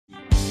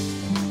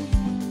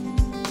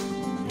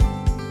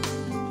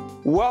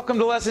Welcome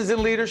to Lessons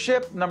in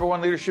Leadership,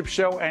 #1 leadership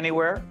show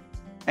anywhere,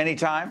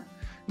 anytime.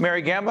 Mary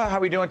Gamba, how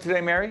are we doing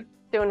today, Mary?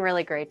 Doing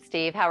really great,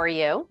 Steve. How are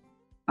you?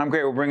 I'm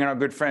great. We're bringing our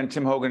good friend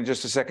Tim Hogan in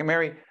just a second.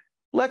 Mary,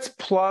 let's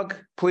plug,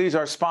 please,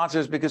 our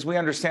sponsors, because we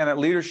understand that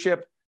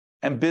leadership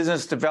and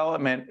business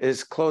development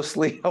is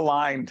closely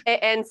aligned.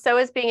 And so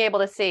is being able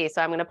to see.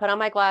 So I'm going to put on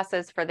my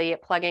glasses for the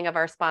plugging of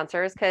our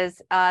sponsors,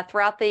 because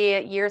throughout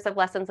the years of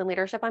Lessons in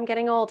Leadership, I'm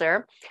getting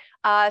older.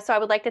 So I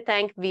would like to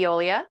thank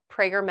Veolia,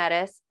 Prager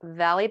Metis,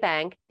 Valley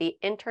Bank, the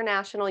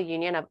International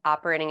Union of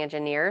Operating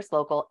Engineers,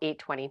 Local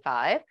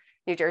 825,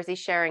 New Jersey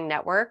Sharing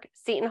Network,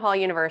 Seton Hall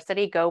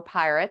University, Go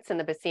Pirates, and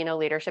the Bacino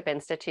Leadership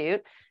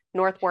Institute,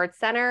 North Ward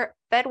Center,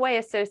 Bedway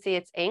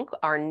Associates, Inc.,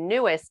 our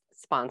newest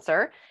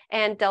sponsor,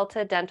 and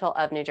Delta Dental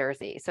of New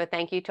Jersey. So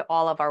thank you to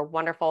all of our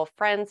wonderful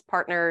friends,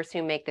 partners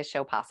who make this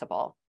show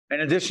possible. In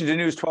addition to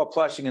News 12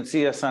 Plus, you can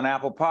see us on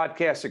Apple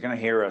Podcasts. You're going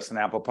to hear us on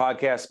Apple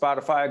Podcasts,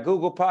 Spotify,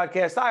 Google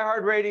Podcasts,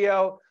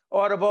 iHeartRadio,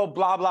 Audible,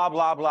 blah, blah,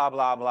 blah, blah,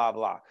 blah, blah,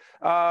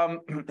 blah.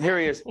 Here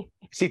he is.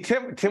 See,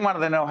 Tim wanted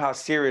to know how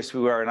serious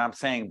we were, and I'm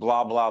saying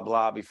blah, blah,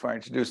 blah before I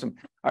introduce him.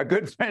 Our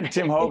good friend,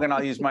 Tim Hogan,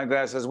 I'll use my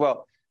glass as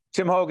well.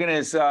 Tim Hogan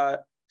is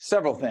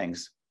several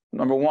things.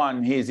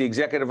 #1, he's the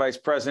Executive Vice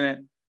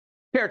President,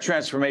 Care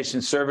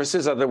Transformation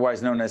Services,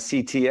 otherwise known as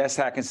CTS,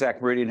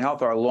 Hackensack Meridian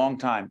Health, our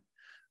longtime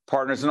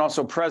partners, and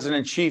also President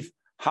and Chief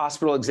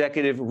Hospital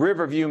Executive,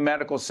 Riverview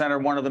Medical Center,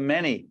 one of the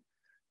many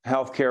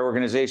healthcare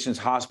organizations,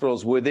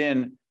 hospitals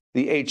within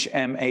the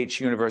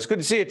HMH universe. Good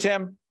to see you,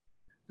 Tim.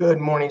 Good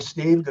morning,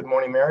 Steve. Good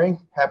morning, Mary.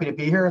 Happy to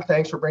be here.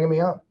 Thanks for bringing me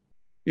on.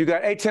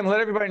 Hey, Tim, let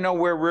everybody know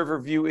where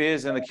Riverview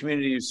is and the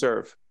community you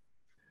serve.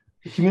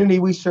 The community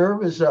we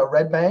serve is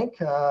Red Bank.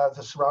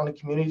 The surrounding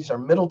communities are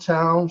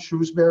Middletown,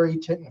 Shrewsbury,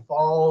 Tinton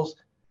Falls,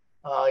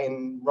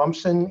 in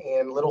Rumson,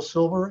 and Little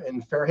Silver,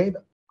 and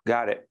Fairhaven.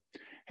 Got it.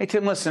 Hey,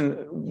 Tim,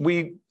 listen,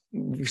 we've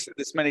said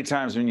this many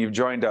times when you've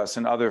joined us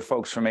and other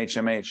folks from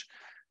HMH,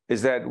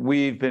 is that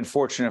we've been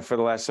fortunate for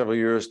the last several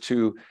years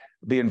to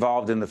be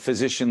involved in the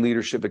Physician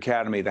Leadership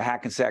Academy, the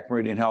Hackensack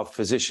Meridian Health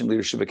Physician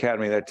Leadership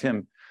Academy, that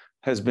Tim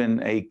has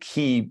been a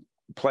key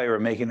player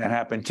in making that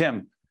happen.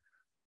 Tim,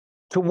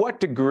 to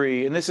what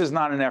degree, and this is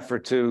not an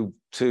effort to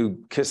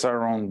kiss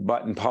our own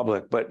butt in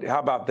public, but how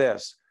about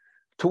this?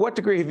 To what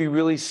degree have you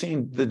really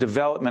seen the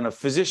development of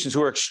physicians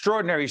who are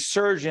extraordinary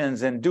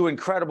surgeons and do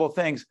incredible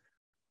things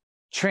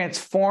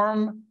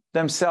transform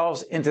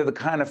themselves into the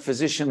kind of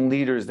physician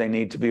leaders they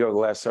need to be over the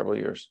last several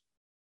years?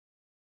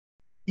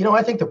 You know,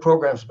 I think the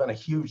program's been a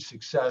huge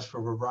success for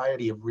a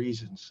variety of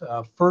reasons.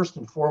 First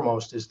and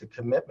foremost is the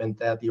commitment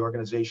that the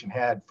organization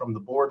had from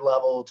the board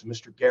level to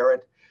Mr.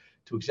 Garrett,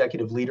 to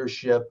executive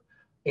leadership,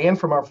 and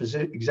from our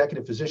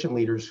executive physician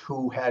leaders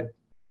who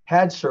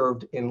had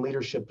served in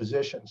leadership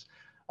positions.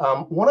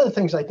 One of the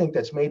things I think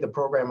that's made the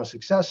program a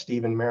success,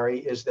 Steve and Mary,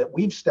 is that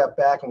we've stepped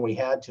back when we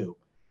had to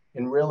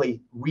and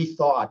really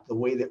rethought the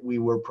way that we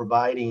were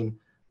providing,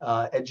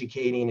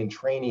 educating and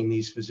training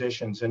these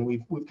physicians. And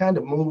we've kind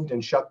of moved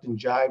and shucked and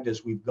jived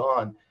as we've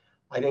gone.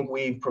 I think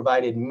we've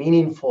provided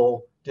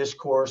meaningful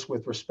discourse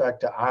with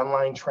respect to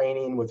online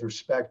training, with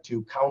respect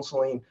to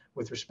counseling,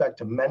 with respect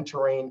to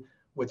mentoring,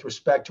 with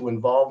respect to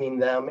involving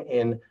them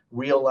in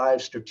real life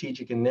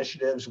strategic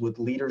initiatives with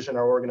leaders in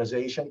our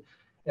organization.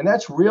 And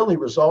that's really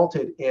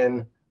resulted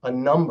in a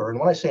number. And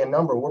when I say a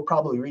number, we're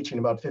probably reaching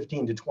about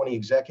 15 to 20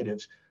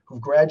 executives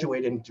who've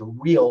graduated into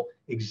real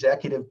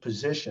executive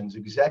positions,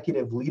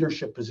 executive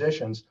leadership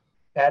positions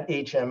at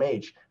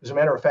HMH. As a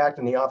matter of fact,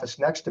 in the office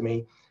next to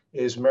me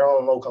is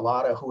Marilyn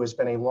Localata, who has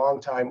been a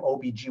longtime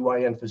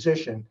OBGYN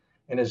physician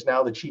and is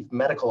now the Chief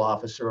Medical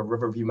Officer of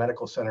Riverview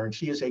Medical Center. And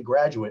she is a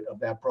graduate of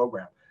that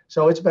program.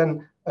 So it's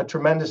been a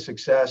tremendous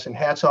success, and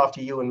hats off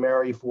to you and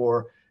Mary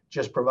for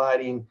just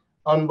providing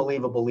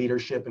unbelievable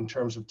leadership in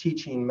terms of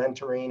teaching,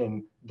 mentoring,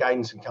 and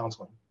guidance and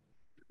counseling.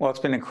 Well, it's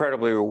been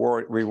incredibly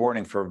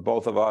rewarding for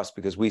both of us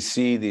because we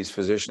see these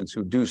physicians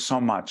who do so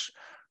much.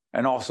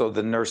 And also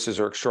the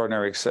nurses are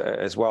extraordinary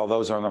as well.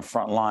 Those are on the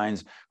front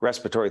lines,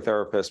 respiratory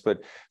therapists.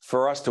 But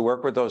for us to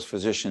work with those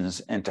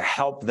physicians and to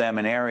help them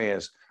in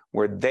areas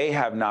where they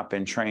have not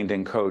been trained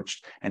and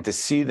coached, and to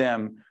see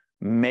them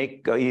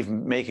make an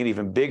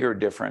even bigger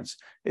difference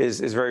is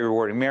very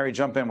rewarding. Mary,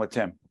 jump in with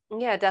Tim.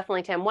 Yeah,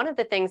 definitely, Tim. One of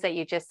the things that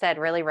you just said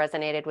really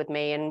resonated with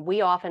me, and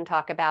we often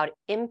talk about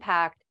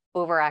impact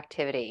over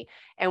activity.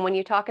 And when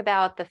you talk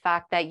about the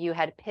fact that you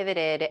had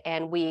pivoted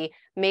and we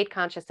made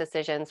conscious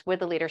decisions with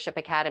the Leadership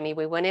Academy,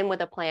 we went in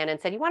with a plan and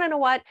said, you want to know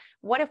what?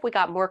 What if we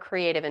got more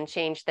creative and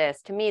changed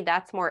this? To me,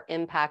 that's more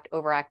impact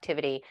over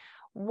activity.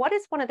 What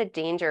is one of the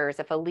dangers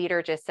if a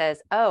leader just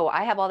says, oh,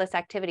 I have all this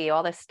activity,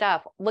 all this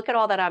stuff, look at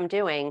all that I'm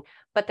doing,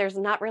 but there's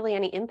not really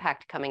any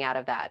impact coming out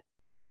of that?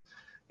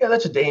 Yeah,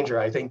 that's a danger.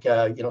 I think,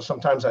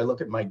 sometimes I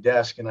look at my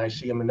desk and I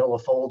see a manila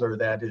folder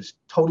that is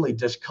totally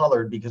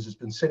discolored because it's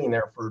been sitting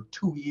there for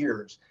 2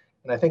 years.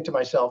 And I think to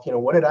myself,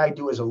 what did I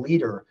do as a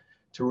leader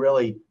to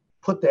really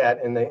put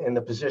that in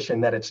the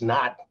position that it's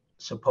not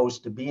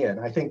supposed to be in?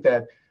 I think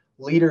that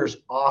leaders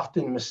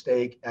often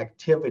mistake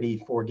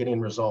activity for getting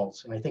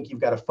results. And I think you've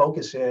got to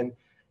focus in,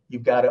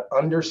 You've got to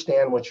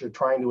understand what you're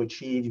trying to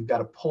achieve. You've got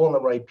to pull in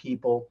the right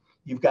people.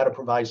 You've got to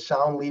provide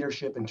sound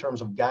leadership in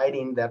terms of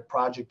guiding that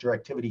project or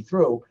activity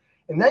through.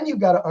 And then you've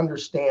got to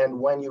understand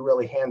when you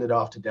really hand it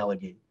off to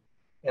delegate.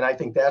 And I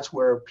think that's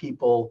where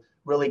people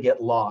really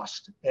get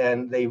lost,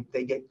 and they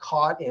get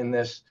caught in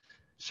this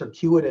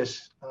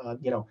circuitous,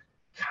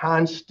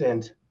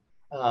 constant,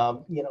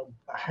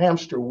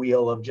 hamster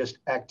wheel of just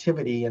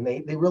activity. And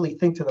they really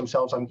think to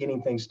themselves, I'm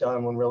getting things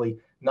done, when really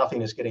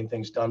nothing is getting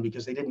things done,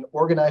 because they didn't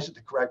organize it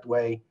the correct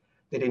way.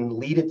 They didn't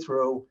lead it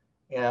through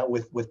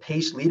with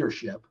PACE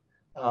leadership,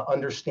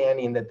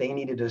 understanding that they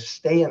needed to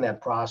stay in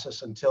that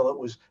process until it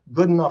was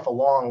good enough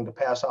along to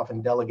pass off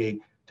and delegate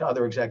to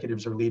other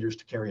executives or leaders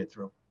to carry it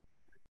through.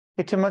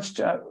 Hey, Tim, let's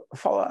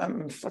follow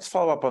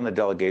up on the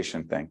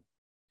delegation thing.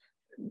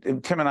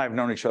 Tim and I have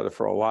known each other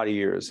for a lot of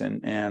years,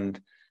 and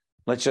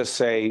let's just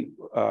say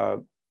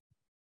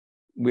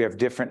we have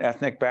different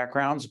ethnic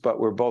backgrounds, but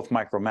we're both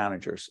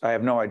micromanagers. I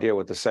have no idea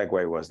what the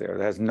segue was there.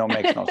 That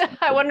makes no sense.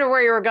 I wonder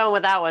where you were going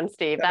with that one,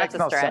 Steve. That's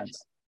a stretch.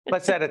 Sense.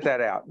 Let's edit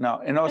that out. No,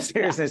 in all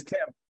seriousness,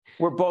 Tim,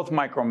 we're both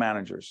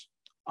micromanagers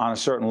on a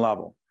certain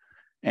level.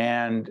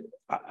 And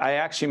I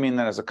actually mean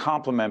that as a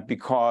compliment,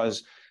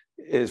 because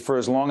for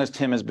as long as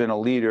Tim has been a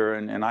leader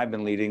and I've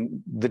been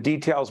leading, the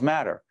details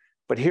matter.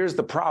 But here's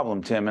the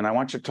problem, Tim, and I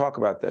want you to talk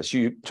about this.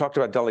 You talked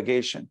about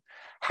delegation.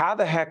 How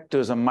the heck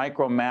does a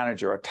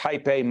micromanager, a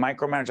type A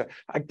micromanager,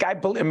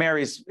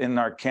 Mary's in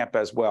our camp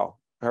as well.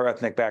 Her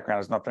ethnic background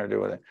has nothing to do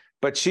with it,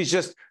 but she's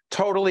just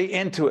totally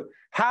into it.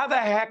 How the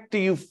heck do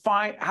you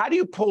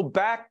pull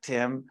back,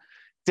 Tim,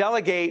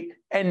 delegate,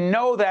 and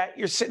know that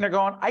you're sitting there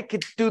going, I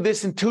could do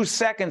this in 2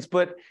 seconds,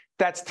 but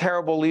that's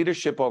terrible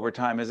leadership over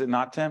time, is it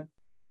not, Tim?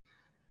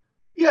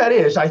 Yeah, it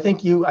is. I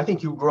think you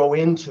grow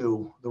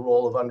into the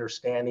role of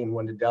understanding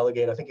when to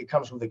delegate. I think it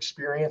comes with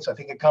experience. I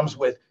think it comes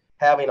with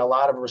having a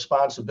lot of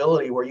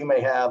responsibility where you may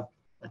have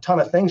a ton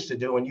of things to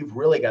do and you've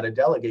really got to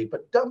delegate.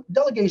 But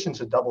delegation's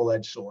a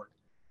double-edged sword.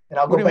 And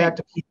I'll go back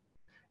to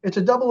it's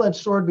a double-edged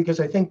sword, because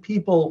I think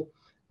people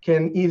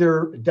can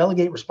either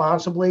delegate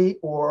responsibly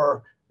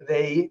or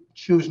they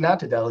choose not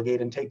to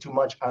delegate and take too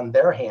much on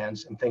their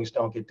hands and things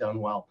don't get done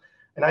well.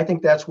 And I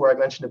think that's where I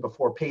mentioned it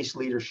before, PACE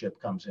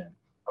leadership comes in.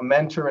 A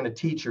mentor and a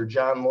teacher,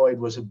 John Lloyd,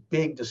 was a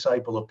big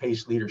disciple of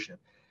PACE leadership.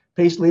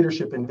 PACE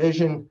leadership,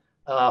 envision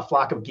a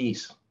flock of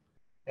geese.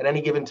 At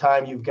any given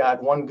time, you've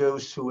got one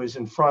goose who is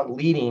in front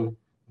leading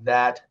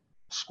that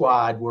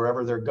squad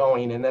wherever they're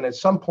going. And then at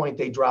some point,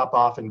 they drop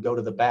off and go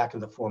to the back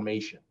of the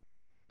formation.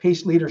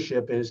 PACE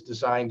leadership is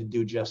designed to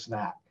do just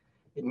that.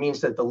 It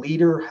means that the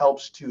leader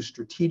helps to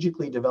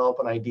strategically develop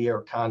an idea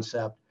or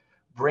concept,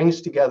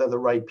 brings together the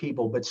right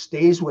people, but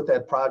stays with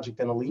that project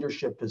in a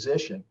leadership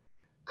position,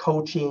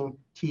 coaching,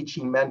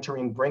 teaching,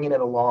 mentoring, bringing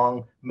it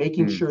along,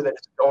 making sure that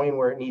it's going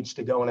where it needs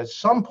to go. And at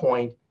some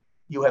point,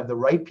 you have the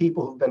right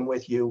people who've been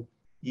with you.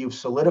 You've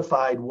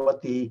solidified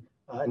what the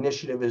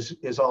initiative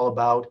is all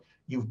about.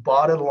 You've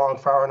brought it along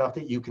far enough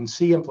that you can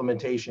see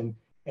implementation,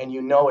 and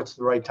you know it's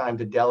the right time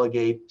to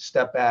delegate,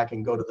 step back,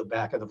 and go to the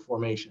back of the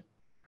formation.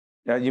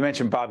 Now, you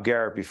mentioned Bob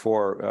Garrett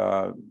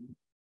before.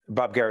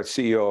 Bob Garrett,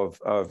 CEO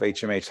of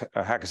HMH,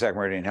 Hackensack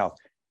Meridian Health.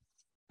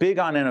 Big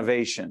on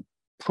innovation,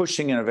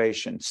 pushing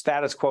innovation,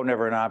 status quo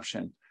never an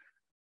option.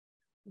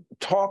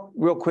 Talk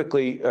real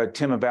quickly,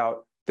 Tim,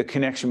 about the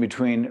connection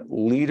between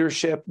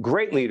leadership,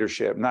 great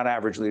leadership, not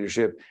average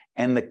leadership,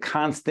 and the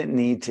constant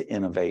need to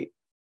innovate.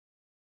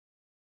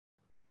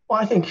 Well,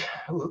 I think,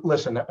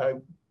 listen,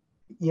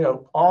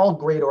 all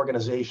great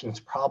organizations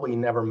probably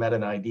never met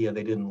an idea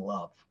they didn't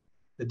love.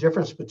 The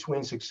difference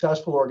between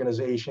successful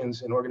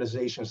organizations and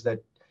organizations that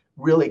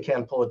really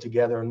can pull it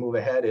together and move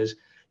ahead is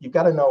you've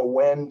got to know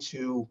when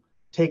to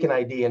take an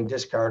idea and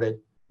discard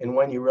it, and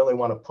when you really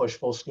want to push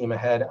full steam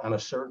ahead on a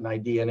certain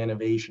idea and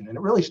innovation. And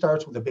it really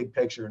starts with the big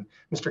picture. And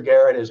Mr.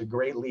 Garrett is a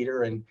great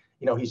leader, and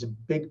he's a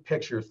big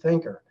picture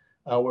thinker,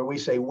 where we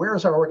say,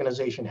 where's our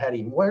organization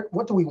heading?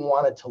 What do we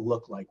want it to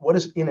look like? What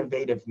does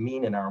innovative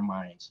mean in our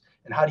minds?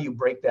 And how do you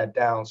break that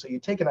down? So you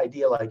take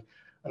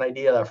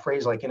a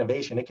phrase like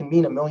innovation, it can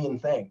mean a million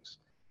things,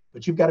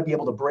 but you've got to be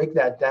able to break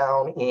that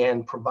down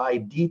and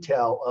provide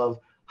detail of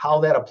how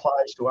that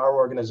applies to our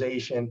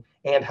organization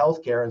and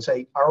healthcare, and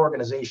say our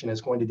organization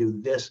is going to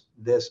do this,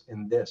 this,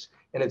 and this,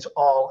 and it's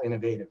all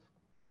innovative.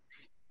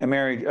 And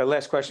Mary,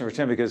 last question for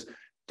Tim, because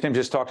Tim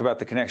just talked about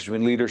the connection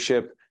between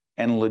leadership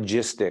and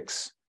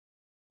logistics.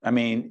 I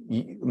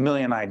mean, a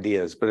million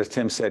ideas, but as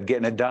Tim said,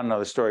 getting it done,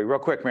 another story. Real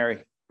quick,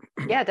 Mary.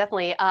 Yeah,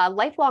 definitely.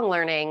 Lifelong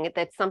learning,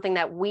 that's something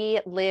that we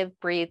live,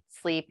 breathe,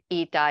 sleep,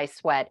 eat, die,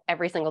 sweat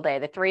every single day.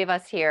 The three of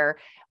us here.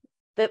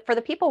 For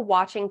the people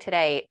watching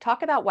today,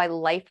 talk about why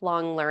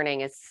lifelong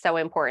learning is so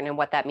important and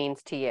what that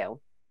means to you.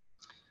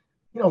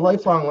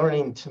 Lifelong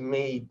learning to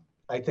me,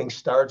 I think,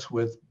 starts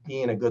with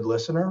being a good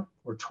listener.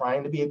 We're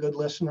trying to be a good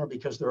listener,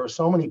 because there are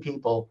so many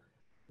people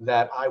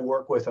that I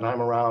work with and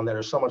I'm around that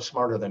are so much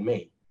smarter than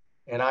me.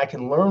 And I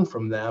can learn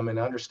from them and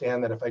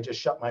understand that if I just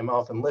shut my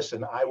mouth and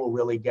listen, I will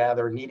really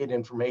gather needed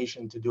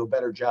information to do a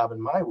better job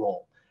in my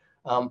role.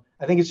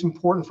 I think it's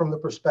important from the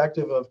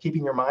perspective of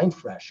keeping your mind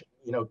fresh,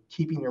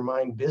 keeping your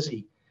mind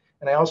busy.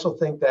 And I also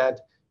think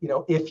that,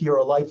 if you're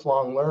a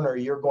lifelong learner,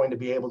 you're going to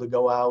be able to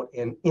go out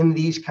and in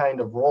these kind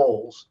of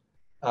roles,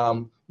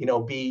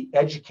 be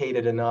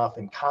educated enough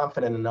and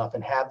confident enough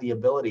and have the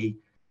ability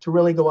to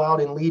really go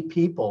out and lead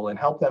people and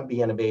help them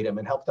be innovative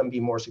and help them be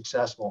more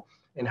successful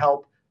and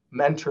help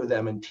mentor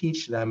them and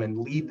teach them and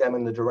lead them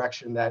in the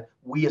direction that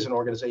we as an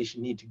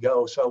organization need to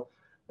go. So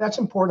that's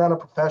important on a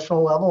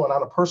professional level, and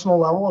on a personal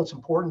level, it's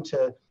important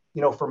to,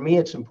 for me,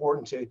 it's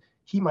important to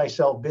keep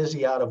myself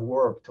busy out of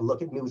work, to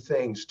look at new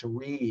things, to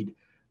read,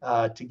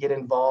 to get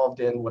involved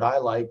in what I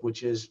like,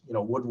 which is,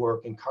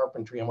 woodwork and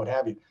carpentry and what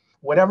have you.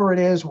 Whatever it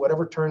is,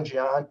 whatever turns you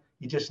on,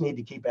 you just need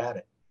to keep at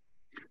it.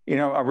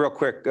 Real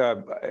quick,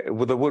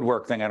 with the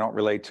woodwork thing, I don't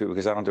relate to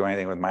because I don't do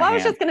anything with my hands. I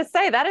was just going to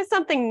say, that is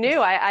something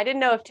new. I didn't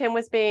know if Tim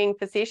was being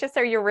facetious.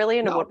 Are you really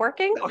into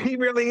woodworking? No, he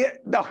really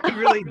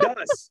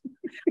does.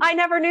 I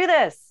never knew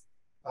this.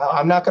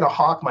 I'm not going to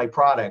hawk my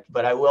product,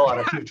 but I will on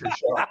a future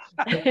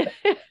show.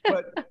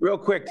 But real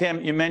quick,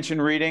 Tim, you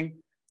mentioned reading,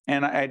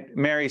 and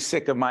Mary's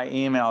sick of my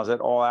emails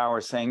at all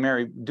hours saying,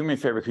 Mary, do me a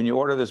favor, can you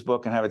order this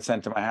book and have it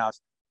sent to my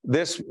house?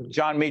 This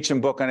John Meacham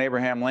book on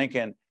Abraham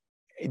Lincoln,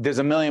 there's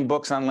a million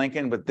books on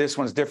Lincoln, but this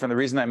one's different. The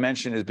reason I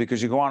mention is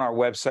because you go on our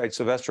website,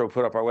 Sylvester will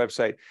put up our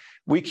website.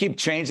 We keep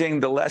changing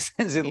the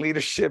lessons in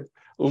leadership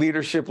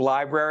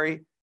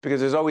library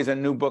because there's always a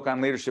new book on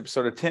leadership.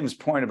 So to Tim's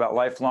point about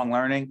lifelong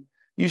learning,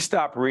 you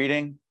stop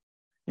reading,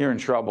 you're in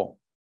trouble.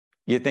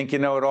 You think you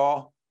know it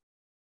all?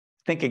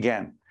 Think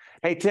again.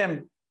 Hey,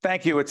 Tim,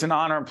 thank you. It's an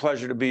honor and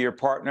pleasure to be your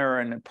partner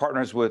and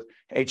partners with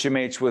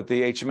HMH, with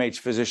the HMH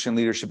Physician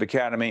Leadership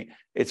Academy.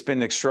 It's been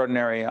an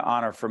extraordinary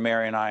honor for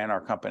Mary and I and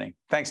our company.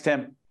 Thanks,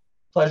 Tim.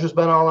 Pleasure's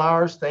been all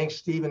ours. Thanks,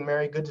 Steve and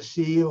Mary. Good to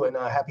see you, and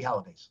happy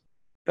holidays.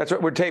 That's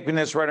right. We're taping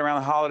this right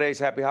around the holidays.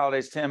 Happy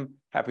holidays, Tim.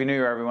 Happy New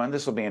Year, everyone.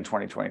 This will be in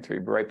 2023.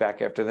 Be right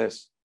back after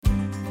this.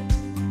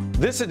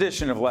 This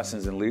edition of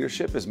Lessons in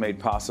Leadership is made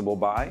possible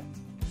by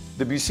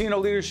the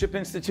Buccino Leadership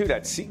Institute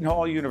at Seton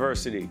Hall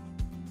University,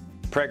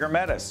 Prager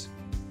Metis,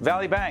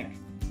 Valley Bank,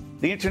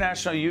 the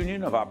International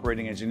Union of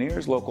Operating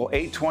Engineers, Local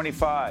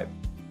 825,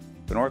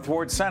 the North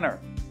Ward Center,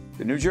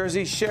 the New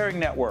Jersey Sharing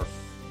Network,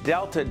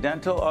 Delta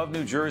Dental of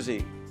New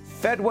Jersey,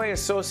 Fedway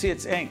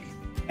Associates, Inc.,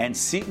 and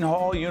Seton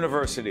Hall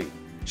University,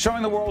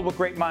 showing the world what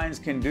great minds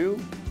can do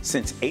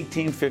since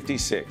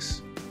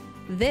 1856.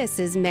 This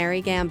is Mary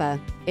Gamba.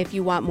 If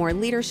you want more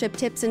leadership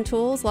tips and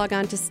tools, log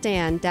on to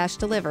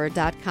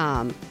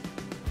stand-deliver.com.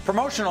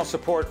 Promotional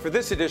support for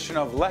this edition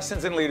of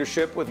Lessons in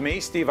Leadership with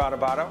me, Steve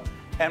Adubato,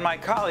 and my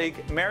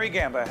colleague, Mary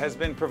Gamba, has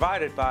been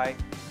provided by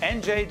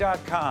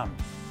NJ.com,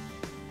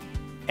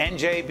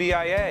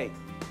 NJBIA,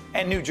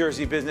 and New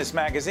Jersey Business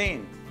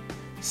Magazine,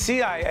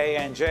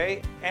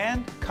 CIANJ,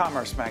 and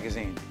Commerce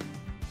Magazine.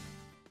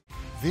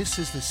 This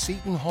is the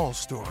Seton Hall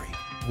story,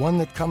 one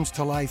that comes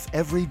to life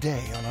every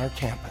day on our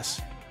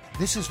campus.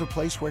 This is the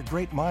place where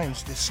great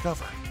minds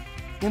discover,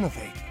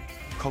 innovate,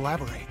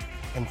 collaborate,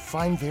 and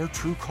find their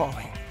true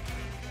calling.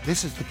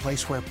 This is the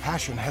place where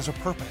passion has a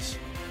purpose,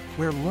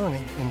 where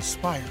learning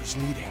inspires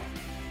leading.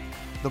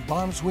 The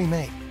bonds we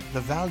make,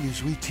 the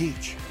values we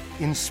teach,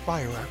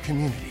 inspire our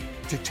community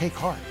to take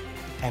heart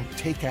and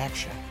take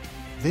action.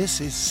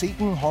 This is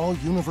Seton Hall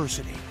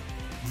University.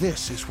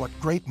 This is what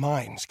great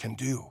minds can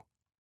do.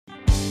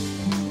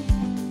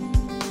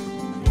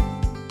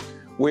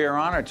 We are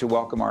honored to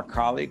welcome our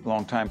colleague,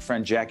 longtime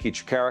friend Jacqui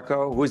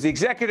Tricarico, who is the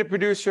executive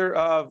producer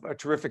of a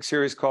terrific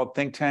series called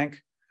Think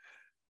Tank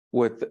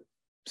with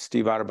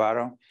Steve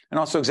Adubato, and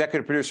also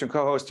executive producer and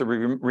co-host of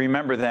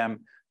Remember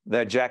Them,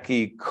 that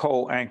Jacqui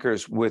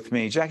co-anchors with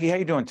me. Jacqui, how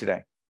you doing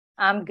today?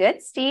 I'm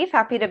good, Steve.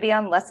 Happy to be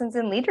on Lessons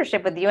in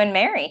Leadership with you and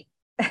Mary.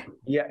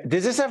 Yeah.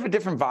 Does this have a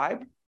different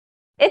vibe?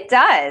 It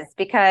does,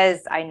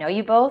 because I know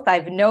you both.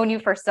 I've known you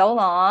for so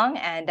long.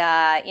 And,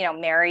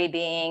 Mary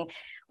being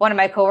one of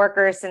my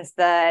coworkers since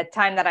the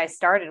time that I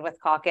started with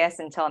Caucus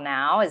until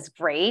now is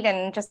great.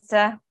 And just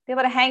to be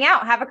able to hang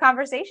out, have a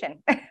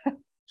conversation.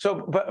 So,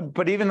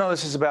 but even though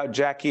this is about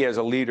Jacqui as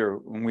a leader,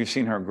 and we've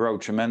seen her grow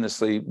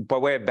tremendously, by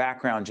way of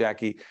background,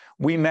 Jacqui,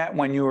 we met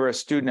when you were a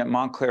student at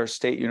Montclair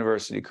State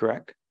University,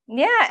 correct?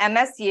 Yeah,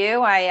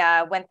 MSU.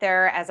 I went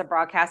there as a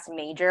broadcast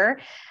major.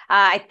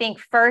 I think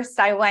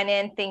first I went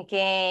in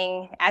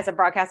thinking as a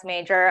broadcast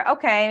major,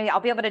 okay, I'll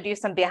be able to do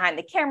some behind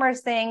the cameras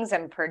things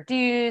and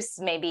produce,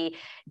 maybe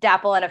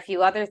dabble in a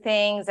few other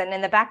things. And in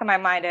the back of my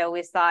mind, I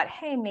always thought,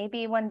 hey,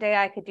 maybe one day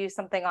I could do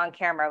something on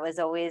camera. It was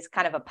always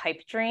kind of a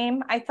pipe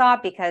dream, I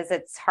thought, because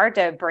it's hard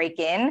to break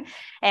in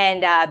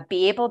and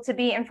be able to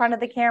be in front of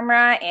the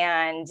camera.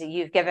 And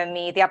you've given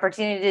me the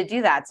opportunity to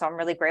do that. So I'm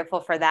really grateful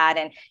for that.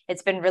 And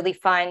it's been really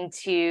fun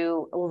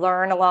to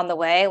learn along the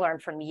way, learn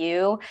from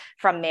you,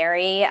 from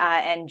Mary,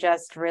 and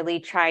just really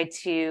try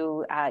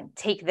to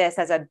take this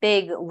as a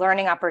big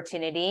learning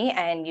opportunity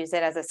and use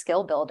it as a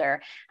skill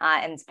builder.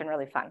 And it's been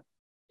really fun.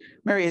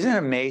 Mary, isn't it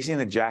amazing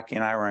that Jacqui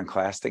and I were in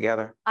class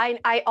together?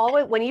 I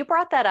always, when you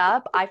brought that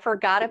up, I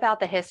forgot about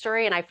the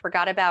history and I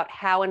forgot about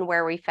how and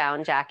where we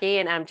found Jacqui.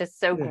 And I'm just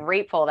so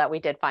grateful that we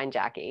did find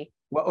Jacqui.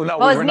 Well, no,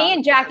 Well, we it were was me not.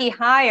 and Jacqui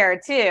Hire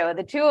too.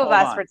 The two of Hold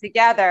us on. were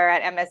together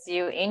at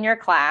MSU in your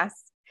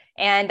class.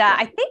 And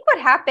I think what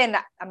happened,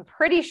 I'm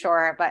pretty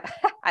sure, but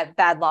I have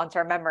bad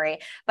long-term memory,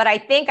 but I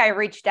think I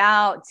reached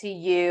out to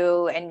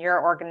you and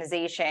your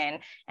organization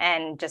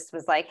and just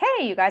was like,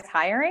 hey, you guys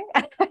hiring?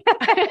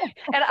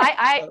 And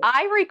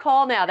I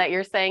recall now that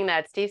you're saying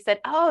that. Steve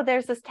said, oh,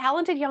 there's this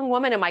talented young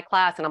woman in my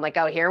class. And I'm like,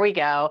 oh, here we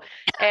go.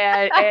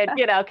 And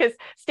you know, because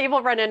Steve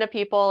will run into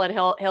people and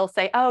he'll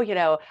say, oh, you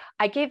know,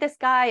 I gave this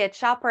guy at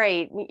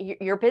ShopRite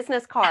your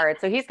business card,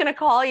 so he's going to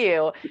call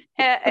you.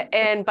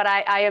 But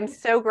I am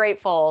so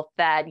grateful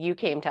that you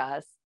came to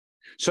us.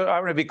 So I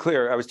want to be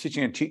clear. I was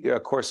teaching a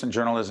course in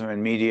journalism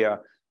and media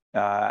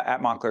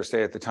at Montclair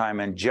State at the time,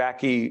 and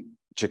Jacqui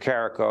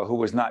Tricarico, who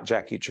was not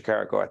Jacqui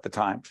Tricarico at the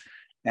time,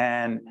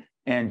 and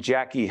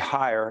Jacqui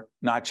Hire,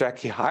 not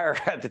Jacqui Hire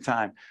at the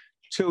time,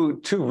 two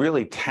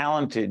really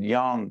talented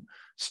young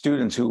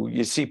students who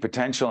you see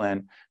potential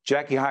in.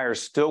 Jacqui Hire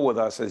is still with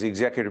us as the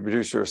executive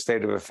producer of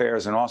State of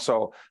Affairs and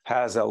also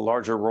has a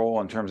larger role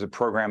in terms of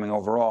programming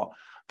overall.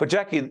 But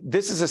Jacqui,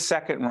 this is a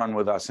second run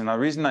with us. And the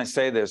reason I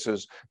say this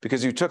is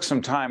because you took some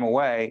time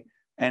away.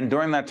 And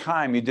during that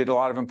time, you did a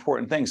lot of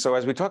important things. So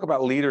as we talk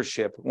about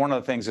leadership, one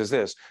of the things is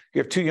this. You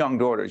have two young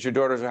daughters. Your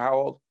daughters are how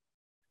old?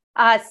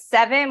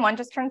 7. One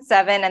just turned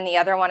 7 and the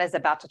other one is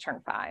about to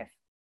turn 5.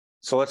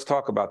 So let's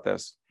talk about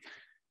this.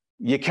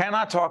 You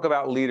cannot talk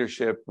about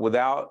leadership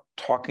without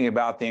talking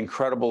about the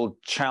incredible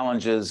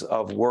challenges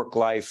of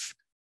work-life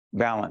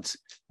balance.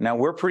 Now,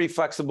 we're pretty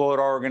flexible at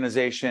our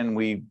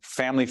organization.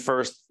 Family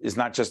first is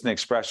not just an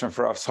expression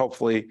for us.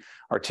 Hopefully,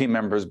 our team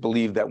members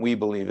believe that we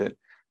believe it.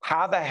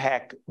 How the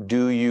heck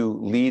do you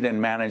lead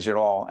and manage it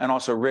all? And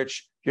also,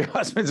 Rich, your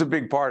husband's a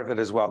big part of it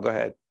as well. Go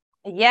ahead.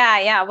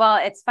 Yeah. Well,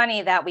 it's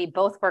funny that we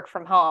both work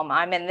from home.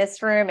 I'm in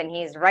this room and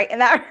he's right in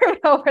that room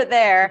over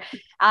there.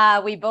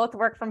 We both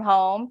work from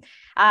home.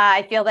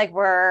 I feel like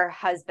we're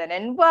husband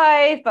and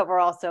wife, but we're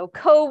also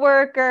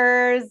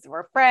co-workers.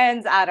 We're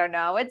friends. I don't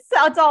know. It's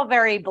all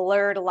very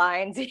blurred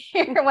lines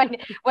here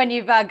when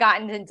you've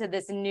gotten into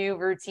this new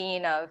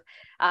routine of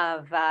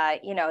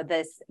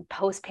this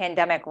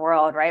post-pandemic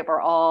world, right?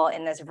 We're all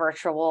in this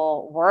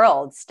virtual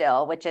world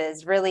still, which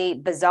is really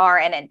bizarre.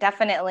 And it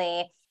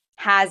definitely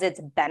has its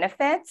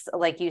benefits.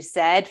 Like you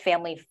said,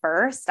 family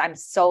first. I'm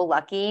so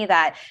lucky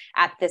that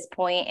at this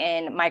point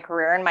in my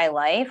career and my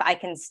life, I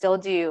can still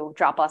do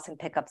drop-offs and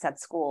pickups at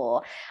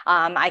school.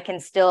 I can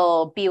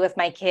still be with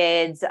my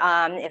kids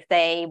if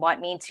they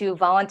want me to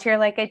volunteer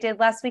like I did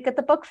last week at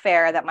the book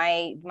fair that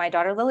my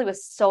daughter Lily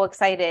was so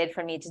excited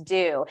for me to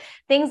do.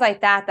 Things like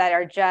that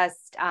are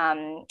just,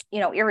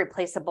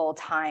 irreplaceable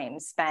time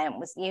spent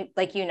with you,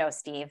 like,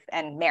 Steve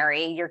and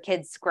Mary, your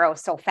kids grow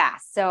so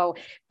fast. So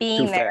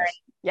being Too there. fast.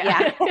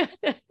 Yeah.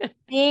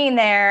 Being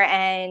there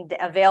and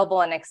available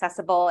and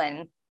accessible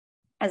and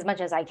as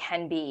much as I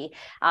can be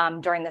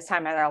during this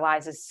time in their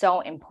lives is so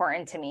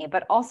important to me.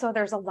 But also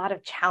there's a lot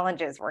of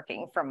challenges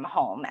working from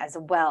home as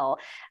well.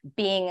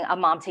 Being a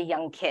mom to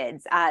young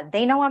kids,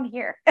 they know I'm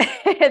here.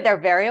 They're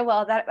very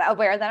aware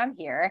that I'm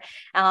here.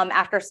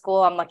 After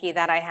school, I'm lucky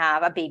that I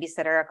have a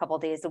babysitter a couple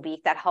of days a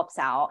week that helps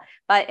out.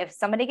 But if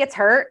somebody gets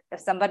hurt,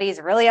 if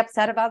somebody's really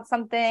upset about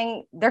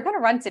something, they're going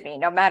to run to me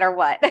no matter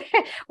what.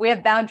 We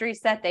have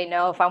boundaries set. They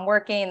know if I'm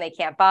working, they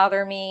can't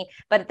bother me.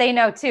 But they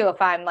know too,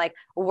 if I'm like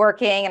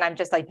working and I'm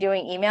just like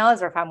doing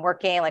emails, or if I'm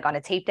working like on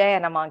a tape day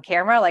and I'm on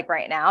camera, like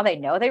right now, they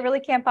know they really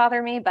can't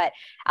bother me, but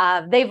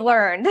they've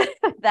learned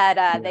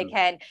that they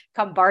can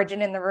come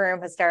barging in the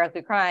room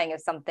hysterically crying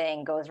if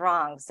something goes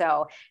wrong.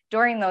 So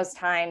during those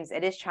times,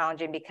 it is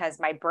challenging because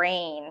my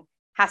brain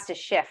has to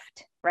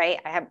shift, right?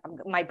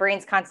 My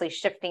brain's constantly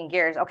shifting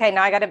gears. Okay,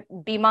 now I got to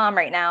be mom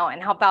right now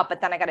and help out,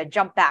 but then I got to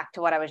jump back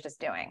to what I was just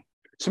doing.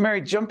 So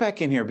Mary, jump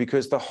back in here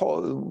because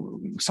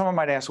someone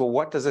might ask, well,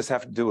 what does this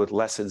have to do with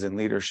lessons in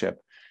leadership?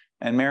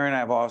 And Mary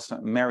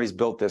and Mary's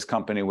built this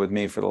company with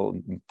me for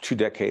 2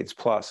 decades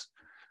plus,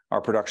 our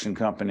production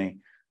company.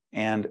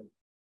 And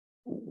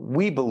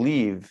we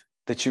believe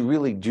that you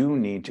really do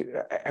need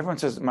to, everyone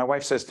says, my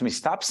wife says to me,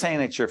 stop saying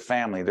it's your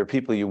family. They're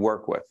people you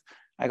work with.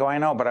 I go, I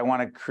know, but I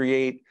want to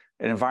create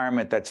an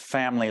environment that's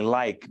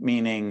family-like,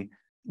 meaning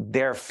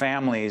their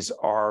families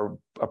are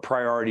a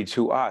priority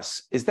to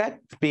us. Is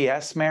that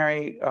BS,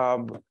 Mary?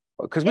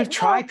 Because we've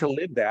tried to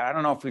live that. I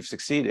don't know if we've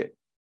succeeded.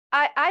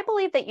 I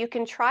believe that you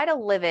can try to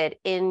live it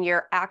in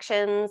your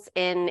actions,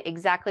 in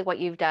exactly what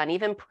you've done,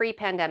 even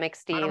pre-pandemic,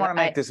 Steve. I don't want to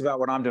make this about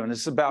what I'm doing. This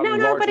is about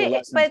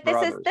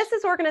this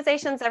is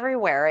organizations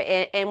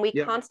everywhere, and we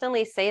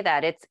constantly say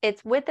that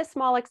it's with the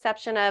small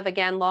exception of,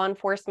 again, law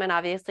enforcement.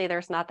 Obviously,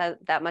 there's not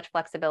that much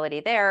flexibility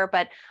there,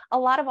 but a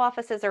lot of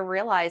offices are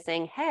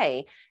realizing,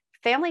 hey,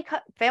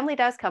 family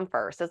does come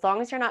first. As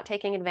long as you're not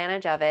taking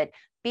advantage of it,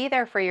 be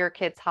there for your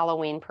kids'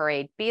 Halloween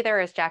parade. Be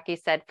there, as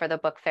Jacqui said, for the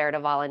book fair to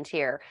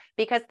volunteer,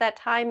 because that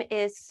time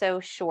is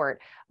so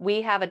short.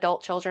 We have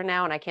adult children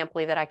now, and I can't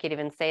believe that I could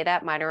even say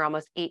that. Mine are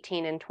almost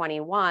 18 and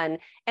 21,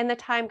 and the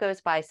time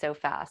goes by so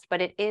fast.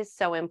 But it is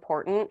so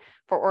important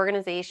for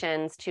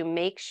organizations to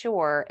make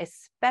sure,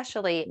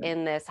 especially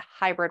in this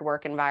hybrid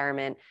work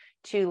environment,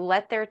 to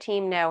let their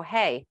team know,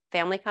 hey,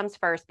 family comes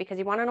first, because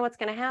you want to know what's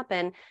going to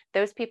happen.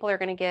 Those people are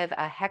going to give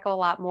a heck of a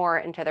lot more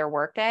into their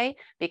workday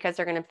because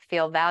they're going to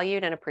feel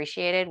valued and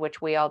appreciated,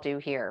 which we all do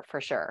here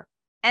for sure.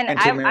 And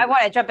I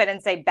want to jump in and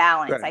say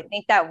balance. I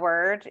think that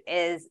word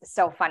is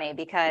so funny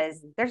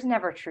because there's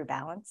never true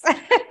balance.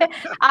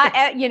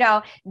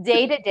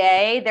 Day to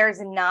day, there's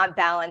not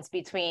balance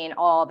between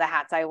all the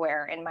hats I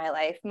wear in my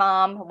life,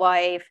 mom,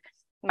 wife,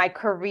 my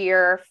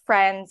career,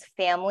 friends,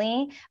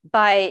 family,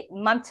 but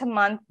month to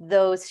month,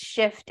 those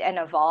shift and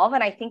evolve.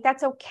 And I think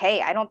that's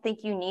okay. I don't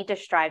think you need to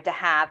strive to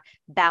have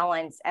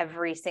balance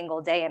every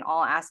single day in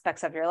all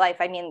aspects of your life.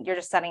 I mean, you're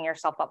just setting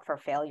yourself up for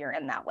failure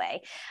in that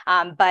way.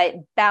 But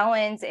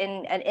balance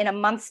in a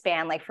month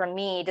span, like for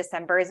me,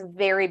 December is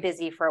very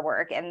busy for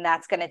work, and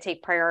that's going to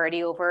take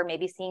priority over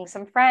maybe seeing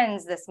some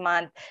friends this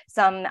month,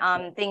 some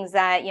things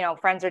that,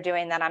 friends are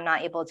doing that I'm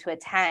not able to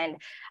attend,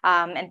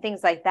 and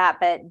things like that.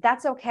 But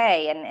that's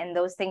okay. And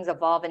those things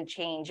evolve and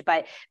change.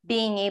 But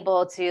being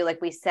able to, like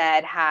we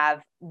said,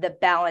 have the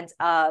balance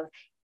of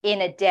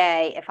in a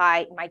day, if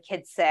my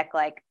kid's sick,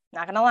 like,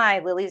 not going to lie,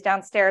 Lily's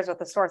downstairs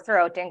with a sore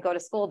throat, didn't go to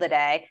school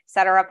today,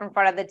 set her up in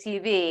front of the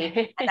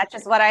TV. And that's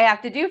just what I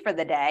have to do for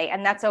the day.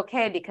 And that's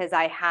okay because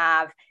I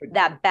have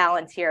that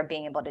balance here of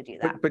being able to do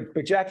that. But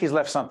Jacqui's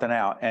left something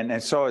out,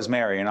 and so is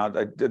Mary. And I'll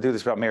do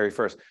this about Mary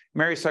first.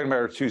 Mary's talking about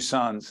her two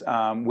sons.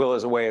 Will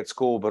is away at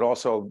school, but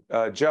also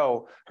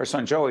Joe, her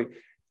son Joey.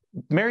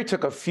 Mary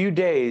took a few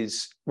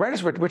days, right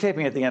as we're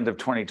taping at the end of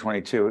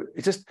 2022.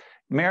 It's just,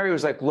 Mary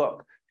was like,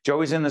 look,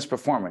 Joey's in this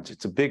performance.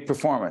 It's a big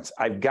performance.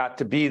 I've got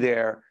to be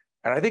there.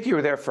 And I think you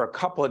were there for a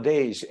couple of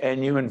days,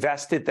 and you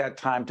invested that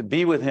time to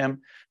be with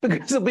him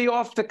because he'll be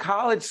off to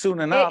college soon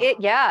enough.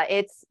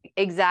 It's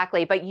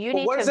exactly. But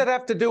what does that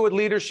have to do with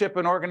leadership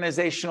and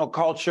organizational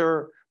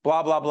culture?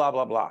 Blah, blah, blah,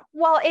 blah, blah.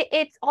 Well,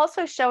 it's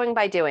also showing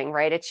by doing,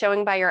 right? It's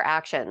showing by your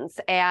actions.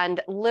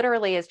 And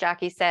literally, as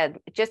Jacqui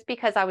said, just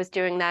because I was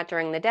doing that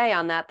during the day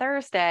on that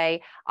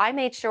Thursday, I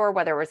made sure,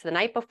 whether it was the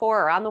night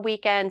before or on the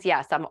weekends,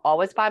 yes, I'm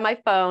always by my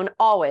phone,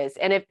 always.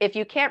 And if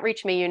you can't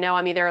reach me,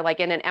 I'm either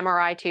like in an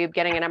MRI tube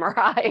getting an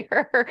MRI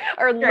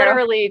or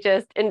literally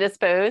just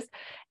indisposed.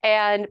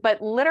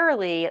 But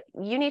literally,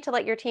 you need to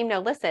let your team know,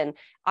 listen,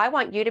 I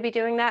want you to be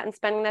doing that and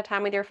spending that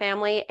time with your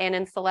family, and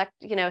in select,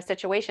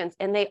 situations.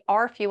 And they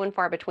are few and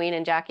far between.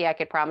 And Jacqui, I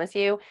could promise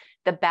you,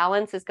 the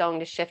balance is going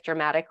to shift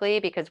dramatically,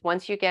 because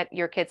once you get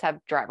your kids have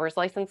driver's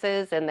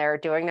licenses and they're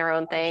doing their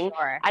own thing.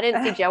 Sure. I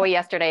didn't see Joey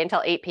yesterday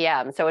until 8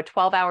 p.m. So a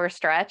 12-hour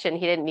stretch, and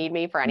he didn't need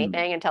me for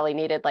anything until he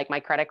needed like my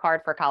credit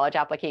card for college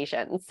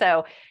applications.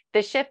 So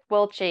the shift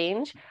will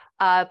change.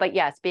 But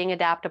yes, being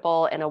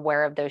adaptable and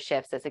aware of those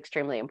shifts is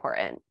extremely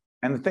important.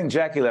 And the thing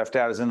Jacqui left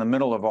out is in the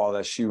middle of all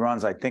this, she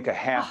runs, I think, a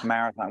half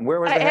marathon.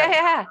 Where was the half?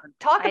 Yeah.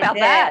 Talk about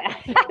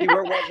that.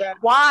 Where was that?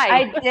 Why?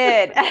 I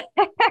did.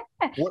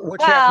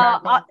 Which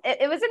half marathon?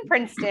 It was in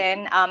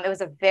Princeton. It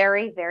was a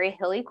very, very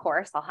hilly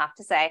course, I'll have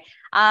to say.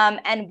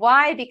 And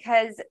why?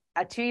 Because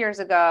 2 years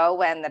ago,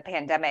 when the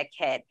pandemic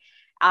hit,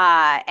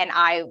 and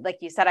I, like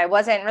you said, I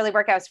wasn't really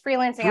working. I was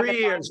freelancing. 3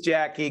 years,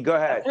 Jacqui. Go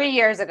ahead. 3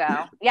 years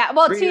ago. Yeah.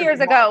 Well, 2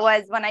 years ago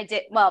was when I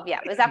did. Well,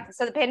 yeah, it was after.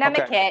 So the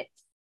pandemic hit,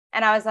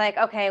 and I was like,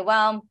 okay,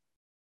 well,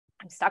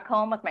 I'm stuck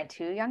home with my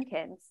two young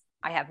kids.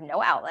 I have no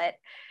outlet.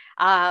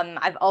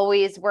 I've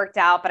always worked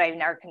out, but I've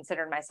never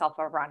considered myself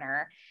a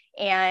runner.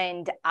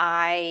 And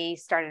I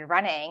started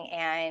running,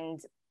 and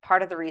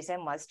part of the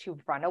reason was to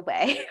run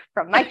away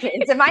from my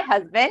kids and my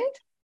husband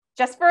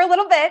just for a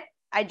little bit.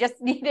 I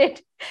just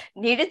needed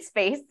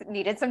space,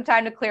 needed some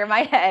time to clear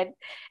my head.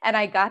 And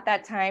I got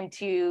that time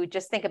to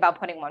just think about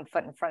putting one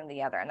foot in front of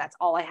the other. And that's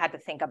all I had to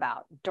think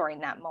about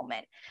during that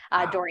moment,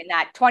 during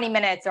that 20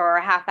 minutes or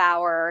a half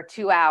hour or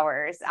 2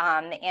 hours.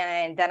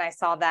 And then I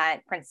saw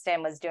that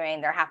Princeton was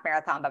doing their half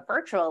marathon, but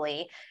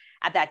virtually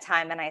at that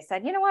time. And I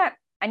said, you know what?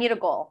 I need a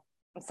goal.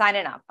 I'm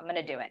signing up. I'm going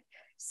to do it.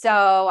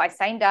 So I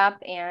signed up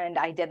and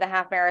I did the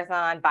half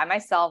marathon by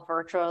myself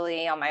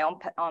virtually on my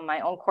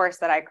own course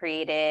that I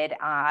created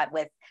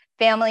with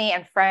family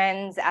and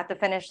friends at the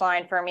finish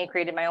line for me,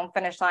 created my own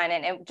finish line.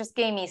 And it just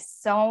gave me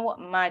so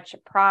much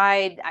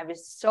pride. I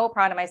was so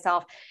proud of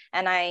myself.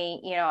 And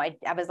I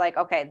was like,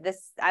 okay,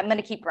 I'm going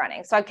to keep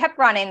running. So I kept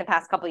running the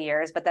past couple of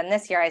years, but then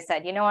this year I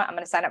said, you know what, I'm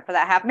going to sign up for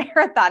that half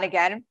marathon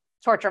again.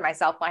 torture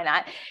myself, why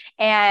not?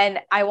 And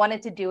I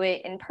wanted to do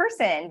it in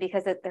person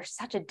because there's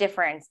such a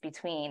difference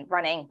between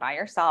running by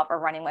yourself or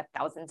running with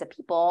thousands of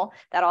people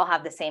that all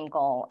have the same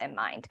goal in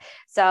mind.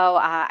 So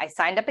I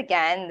signed up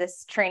again.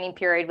 This training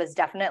period was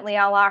definitely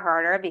a lot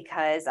harder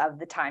because of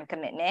the time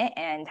commitment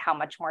and how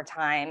much more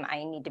time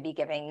I need to be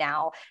giving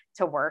now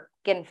to work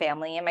and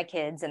family and my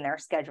kids and their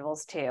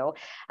schedules too.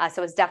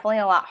 So it was definitely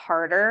a lot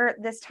harder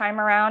this time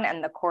around,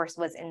 and the course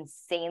was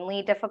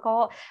insanely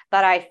difficult,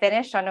 but I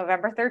finished on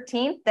November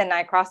 13th and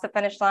I crossed the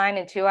finish line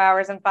in 2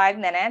 hours and 5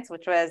 minutes,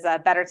 which was a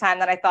better time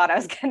than I thought I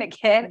was going to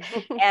get.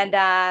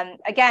 And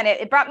again,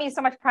 it brought me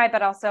so much pride,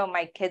 but also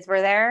my kids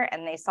were there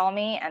and they saw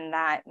me, and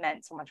that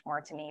meant so much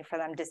more to me for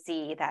them to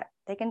see that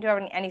they can do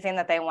anything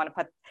that they want to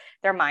put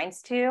their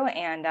minds to.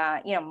 And,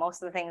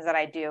 most of the things that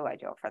I do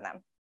it for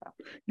them.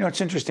 So.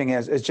 It's interesting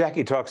as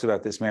Jacqui talks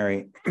about this,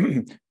 Mary.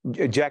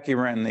 Jacqui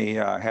ran the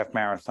half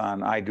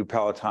marathon. I do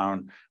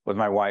Peloton with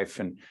my wife,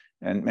 and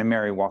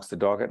Mary walks the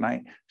dog at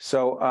night.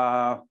 So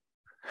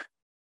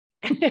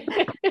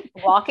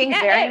walking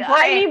very important.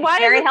 I mean, why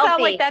very does it healthy.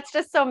 sound like that's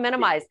just so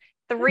minimized?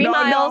 3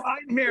 miles. No,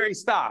 Mary,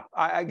 stop.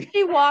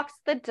 She walks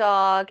the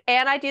dog,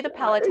 and I do the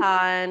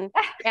Peloton,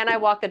 and I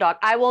walk the dog.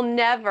 I will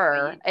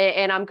never,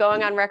 and I'm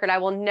going on record, I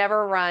will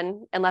never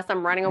run unless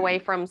I'm running away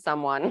from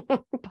someone.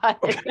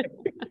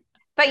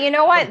 But you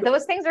know what?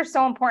 Those things are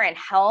so important.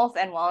 Health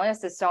and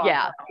wellness is so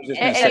important.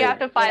 And you have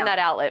to find that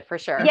outlet for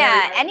sure.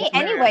 Yeah,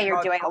 any way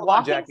you're doing it.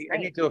 Walking. Jacqui, I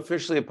need to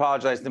officially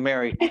apologize to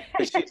Mary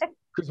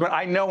because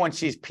when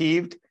she's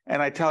peeved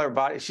and I tell her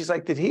about it, she's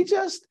like, "Did he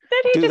just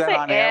do that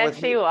on air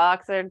with me?" She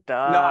walks her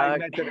dog. No, I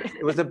meant that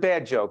it was a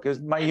bad joke.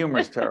 My humor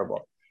is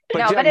terrible.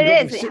 But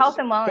it is health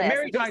and wellness.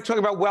 Mary and I talk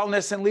about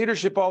wellness and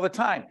leadership all the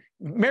time.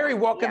 Mary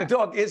walking the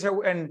dog is her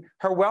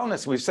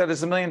wellness. We've said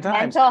this a million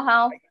times. Mental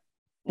health.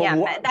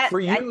 For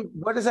you,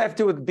 what does that have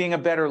to do with being a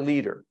better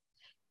leader?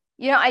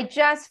 I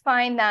just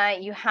find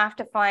that you have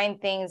to find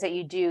things that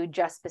you do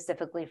just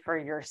specifically for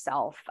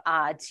yourself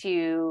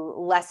to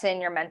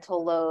lessen your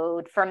mental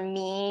load. For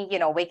me,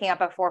 waking up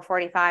at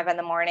 4:45 in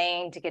the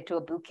morning to get to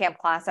a boot camp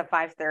class at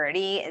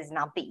 5:30 is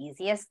not the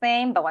easiest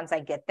thing. But once I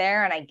get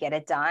there and I get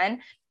it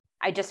done,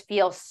 I just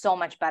feel so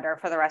much better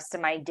for the rest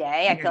of my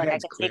day. I feel like I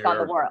can take on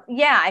the world.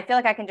 Yeah, I feel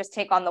like I can just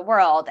take on the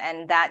world,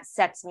 and that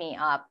sets me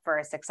up for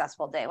a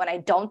successful day. When I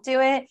don't do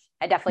it,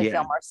 I definitely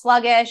feel more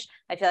sluggish.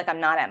 I feel like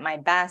I'm not at my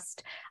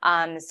best.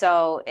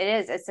 So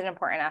it's an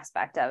important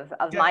aspect of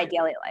my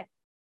daily life.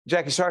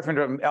 Jacqui, sorry for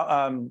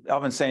interrupting.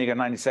 Elvin's saying you got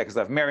 90 seconds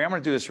left. Mary, I'm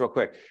going to do this real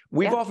quick.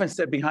 We've often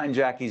said behind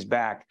Jacqui's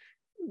back,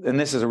 and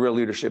this is a real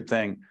leadership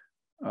thing,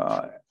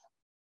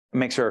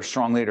 makes her a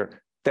strong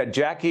leader, that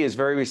Jacqui is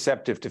very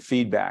receptive to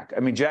feedback.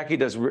 I mean, Jacqui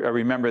does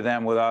Remember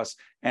Them with us,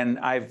 and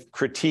I've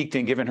critiqued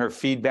and given her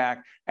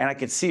feedback, and I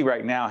can see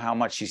right now how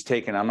much she's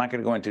taken. I'm not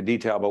going to go into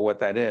detail about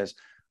what that is.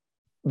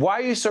 Why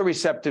are you so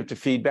receptive to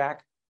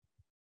feedback?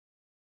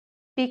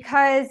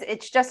 Because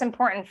it's just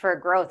important for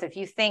growth. If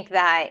you think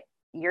that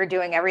you're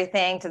doing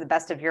everything to the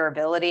best of your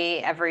ability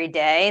every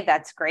day,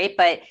 that's great.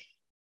 But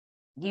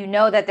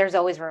that there's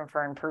always room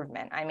for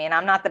improvement. I mean,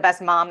 I'm not the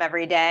best mom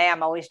every day.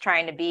 I'm always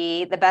trying to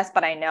be the best,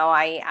 but I know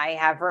I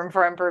have room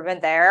for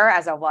improvement there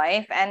as a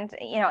wife and,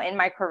 in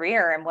my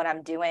career and what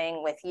I'm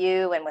doing with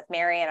you and with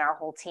Mary and our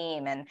whole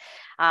team. And,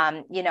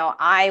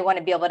 I want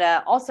to be able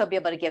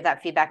to give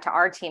that feedback to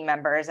our team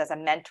members as a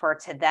mentor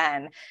to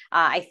them.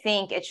 I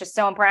think it's just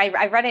so important.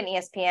 I read an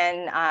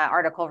ESPN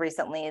article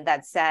recently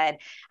that said,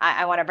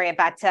 I want to bring it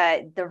back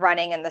to the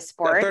running and the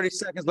sport. 30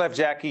 seconds left,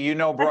 Jacqui,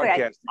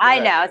 broadcast. I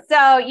know.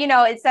 So,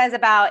 it says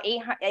about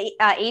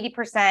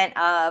 80%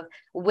 of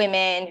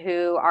women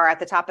who are at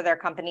the top of their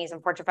companies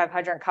and Fortune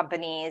 500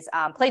 companies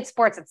played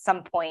sports at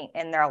some point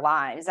in their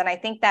lives. And I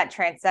think that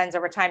transcends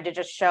over time to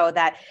just show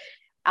that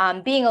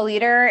being a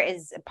leader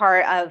is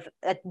part of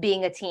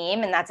being a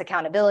team, and that's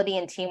accountability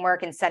and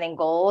teamwork and setting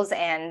goals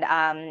and,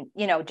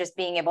 just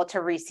being able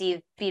to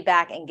receive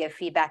feedback and give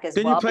feedback as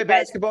well. Didn't you play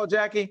basketball,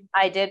 Jacqui?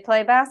 I did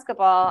play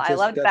basketball. I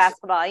loved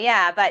basketball.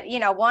 Yeah. But,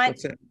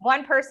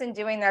 one person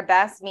doing their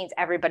best means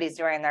everybody's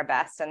doing their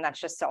best. And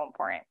that's just so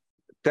important.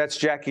 That's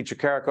Jacqui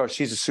Tricarico.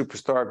 She's a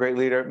superstar, great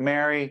leader.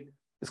 Mary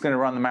is going to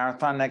run the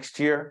marathon next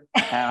year.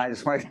 And I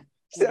just want to...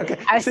 Okay.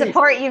 I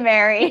support you,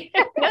 Mary.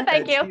 No,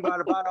 thank you.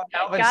 Gotta go.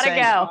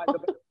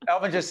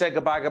 Elvin just said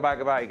goodbye. You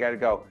got to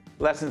go.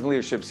 Lessons in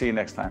Leadership. See you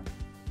next time.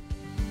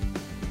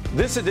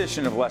 This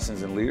edition of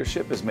Lessons in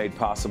Leadership is made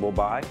possible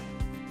by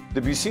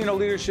the Buccino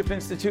Leadership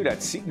Institute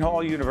at Seton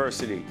Hall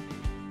University,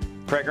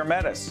 Prager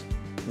Metis,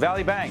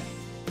 Valley Bank,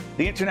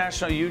 the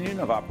International Union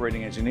of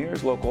Operating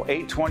Engineers, Local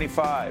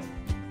 825,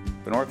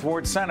 the North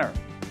Ward Center,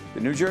 the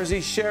New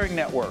Jersey Sharing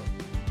Network,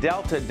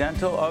 Delta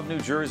Dental of New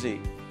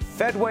Jersey,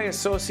 Fedway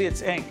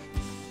Associates, Inc.,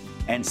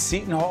 and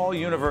Seton Hall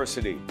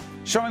University,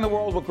 showing the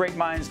world what great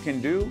minds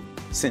can do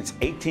since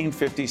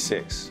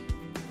 1856.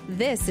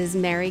 This is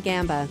Mary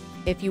Gamba.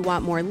 If you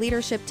want more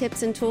leadership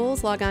tips and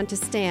tools, log on to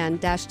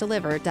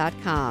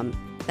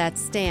stand-deliver.com. That's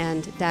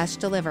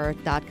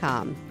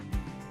stand-deliver.com.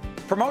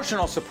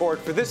 Promotional support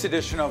for this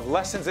edition of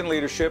Lessons in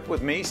Leadership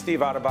with me,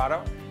 Steve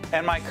Adubato,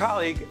 And my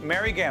colleague,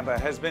 Mary Gamba,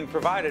 has been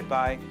provided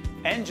by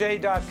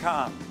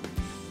NJ.com,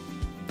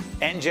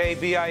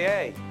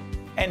 NJBIA,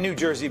 and New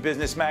Jersey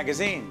Business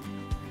Magazine,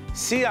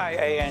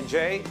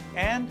 CIANJ,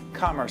 and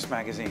Commerce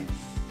Magazine.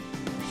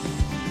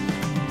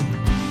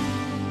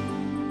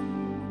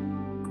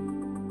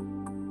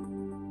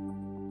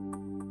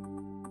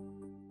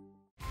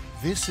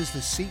 This is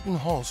the Seton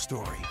Hall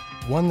story,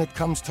 one that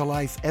comes to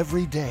life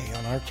every day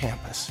on our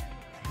campus.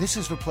 This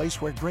is the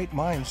place where great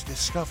minds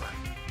discover,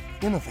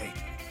 innovate,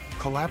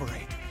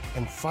 collaborate,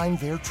 and find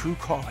their true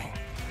calling.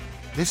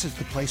 This is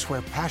the place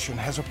where passion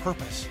has a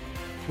purpose,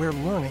 where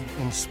learning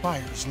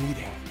inspires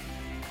leading.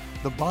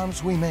 The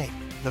bonds we make,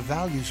 the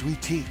values we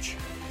teach,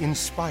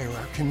 inspire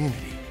our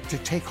community to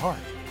take heart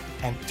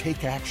and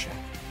take action.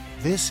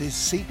 This is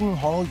Seton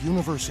Hall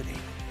University.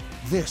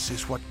 This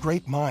is what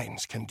great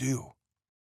minds can do.